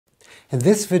In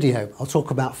this video, I'll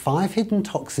talk about 5 hidden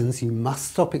toxins you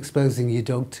must stop exposing your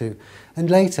dog to, and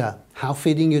later, how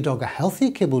feeding your dog a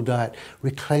healthy kibble diet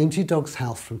reclaims your dog's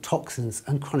health from toxins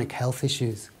and chronic health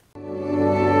issues.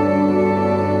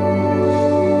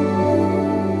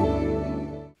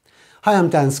 Hi, I'm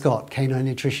Dan Scott, Canine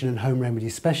Nutrition and Home Remedy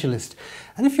Specialist,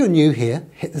 and if you're new here,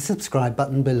 hit the subscribe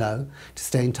button below to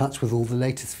stay in touch with all the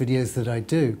latest videos that I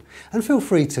do, and feel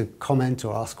free to comment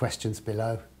or ask questions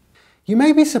below. You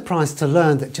may be surprised to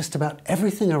learn that just about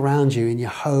everything around you in your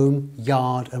home,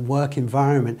 yard and work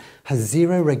environment has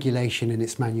zero regulation in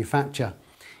its manufacture.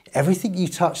 Everything you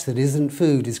touch that isn't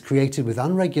food is created with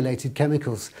unregulated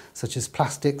chemicals such as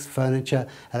plastics, furniture,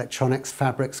 electronics,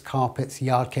 fabrics, carpets,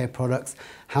 yard care products,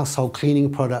 household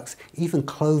cleaning products, even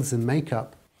clothes and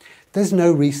makeup. There's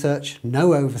no research,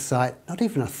 no oversight, not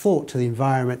even a thought to the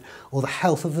environment or the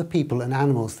health of the people and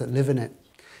animals that live in it.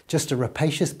 Just a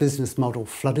rapacious business model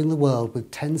flooding the world with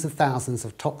tens of thousands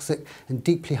of toxic and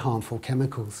deeply harmful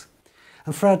chemicals.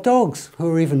 And for our dogs, who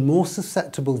are even more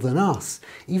susceptible than us,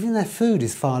 even their food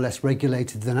is far less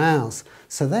regulated than ours,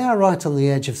 so they are right on the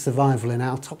edge of survival in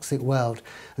our toxic world,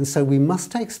 and so we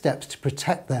must take steps to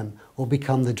protect them or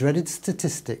become the dreaded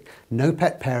statistic no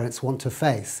pet parents want to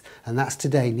face, and that's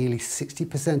today nearly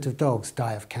 60% of dogs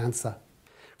die of cancer.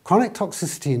 Chronic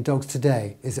toxicity in dogs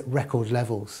today is at record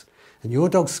levels. And your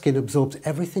dog's skin absorbs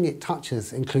everything it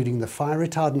touches, including the fire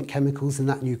retardant chemicals in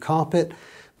that new carpet,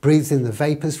 breathes in the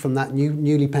vapours from that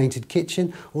newly painted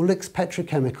kitchen, or licks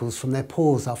petrochemicals from their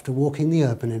paws after walking the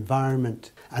urban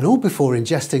environment. And all before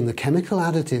ingesting the chemical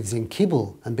additives in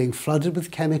kibble and being flooded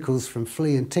with chemicals from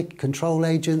flea and tick control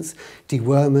agents,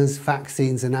 dewormers,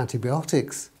 vaccines and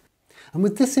antibiotics. And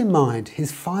with this in mind,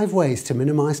 here's 5 ways to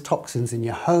minimise toxins in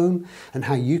your home and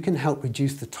how you can help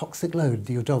reduce the toxic load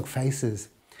that your dog faces.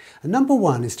 And number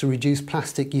 1 is to reduce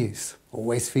plastic use.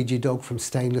 Always feed your dog from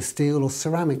stainless steel or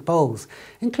ceramic bowls,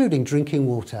 including drinking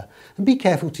water. And be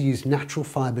careful to use natural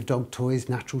fibre dog toys,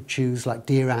 natural chews like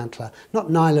deer antler, not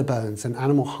nylobones and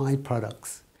animal hide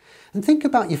products. And think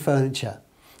about your furniture.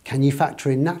 Can you factor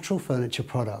in natural furniture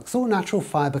products or natural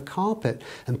fibre carpet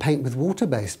and paint with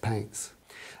water-based paints?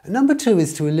 And number 2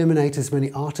 is to eliminate as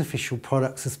many artificial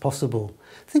products as possible.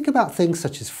 Think about things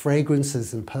such as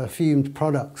fragrances and perfumed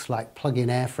products like plug-in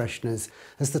air fresheners,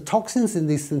 as the toxins in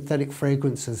these synthetic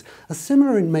fragrances are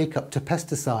similar in makeup to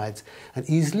pesticides and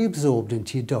easily absorbed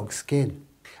into your dog's skin.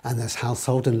 And there's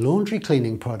household and laundry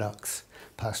cleaning products,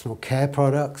 personal care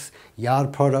products,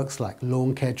 yard products like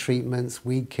lawn care treatments,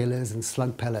 weed killers and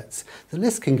slug pellets. The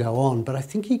list can go on, but I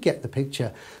think you get the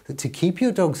picture that to keep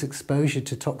your dog's exposure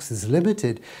to toxins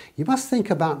limited, you must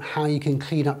think about how you can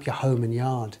clean up your home and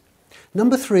yard.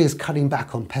 Number 3 is cutting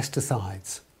back on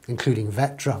pesticides, including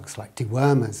vet drugs like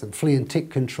dewormers and flea and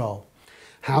tick control.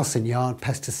 House and yard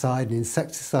pesticide and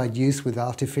insecticide use with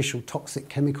artificial toxic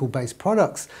chemical-based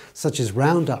products such as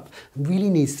Roundup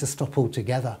really needs to stop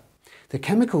altogether. The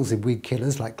chemicals in weed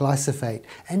killers like glyphosate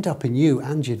end up in you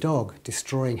and your dog,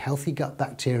 destroying healthy gut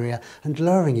bacteria and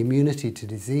lowering immunity to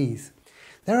disease.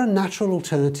 There are natural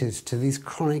alternatives to these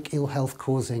chronic ill health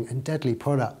causing and deadly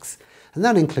products, and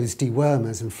that includes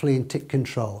dewormers and flea and tick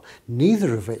control,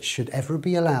 neither of which should ever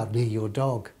be allowed near your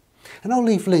dog. And I'll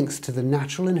leave links to the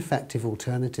natural and effective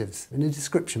alternatives in the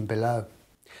description below.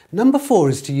 Number 4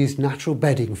 is to use natural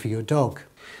bedding for your dog.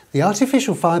 The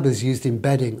artificial fibres used in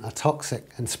bedding are toxic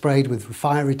and sprayed with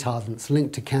fire retardants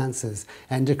linked to cancers,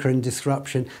 endocrine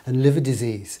disruption and liver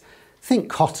disease. Think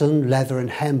cotton, leather and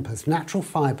hemp as natural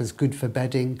fibres good for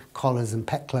bedding, collars and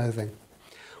pet clothing.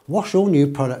 Wash all new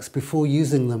products before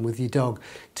using them with your dog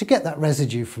to get that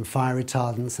residue from fire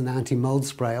retardants and anti-mold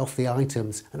spray off the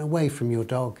items and away from your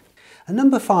dog. And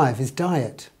number 5 is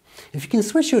diet. If you can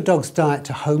switch your dog's diet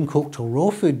to home-cooked or raw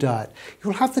food diet,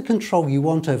 you'll have the control you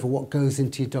want over what goes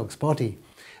into your dog's body.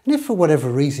 And if for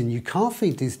whatever reason you can't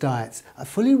feed these diets, I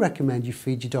fully recommend you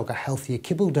feed your dog a healthier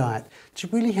kibble diet to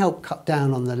really help cut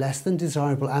down on the less than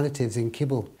desirable additives in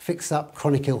kibble, fix up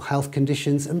chronic ill health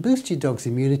conditions and boost your dog's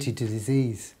immunity to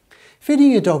disease.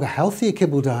 Feeding your dog a healthier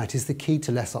kibble diet is the key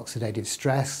to less oxidative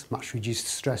stress, much reduced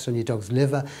stress on your dog's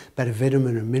liver, better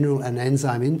vitamin and mineral and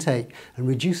enzyme intake, and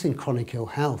reducing chronic ill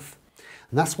health.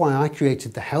 And that's why I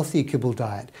created the Healthier Kibble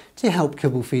Diet, to help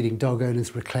kibble feeding dog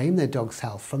owners reclaim their dog's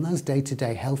health from those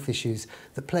day-to-day health issues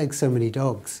that plague so many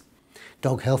dogs.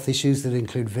 Dog health issues that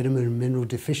include vitamin and mineral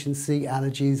deficiency,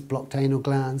 allergies, blocked anal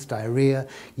glands, diarrhea,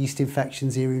 yeast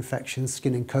infections, ear infections,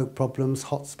 skin and coat problems,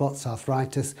 hot spots,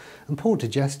 arthritis, and poor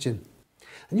digestion.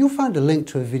 And you'll find a link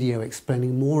to a video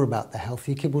explaining more about the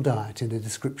Healthier Kibble Diet in the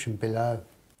description below.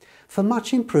 For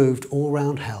much improved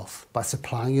all-round health, by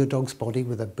supplying your dog's body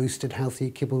with a boosted, healthier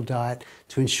kibble diet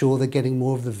to ensure they're getting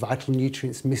more of the vital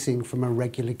nutrients missing from a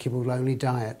regular kibble-only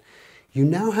diet, you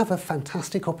now have a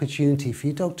fantastic opportunity for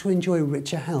your dog to enjoy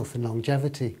richer health and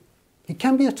longevity. It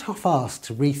can be a tough ask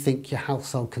to rethink your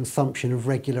household consumption of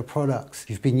regular products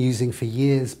you've been using for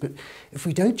years, but if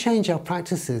we don't change our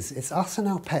practices, it's us and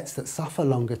our pets that suffer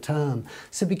longer term.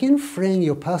 So begin freeing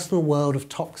your personal world of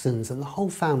toxins and the whole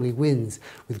family wins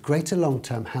with greater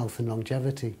long-term health and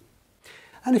longevity.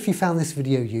 And if you found this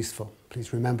video useful,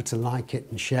 please remember to like it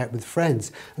and share it with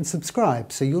friends and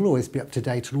subscribe so you'll always be up to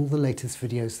date on all the latest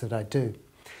videos that I do.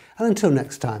 And until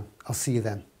next time, I'll see you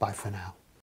then. Bye for now.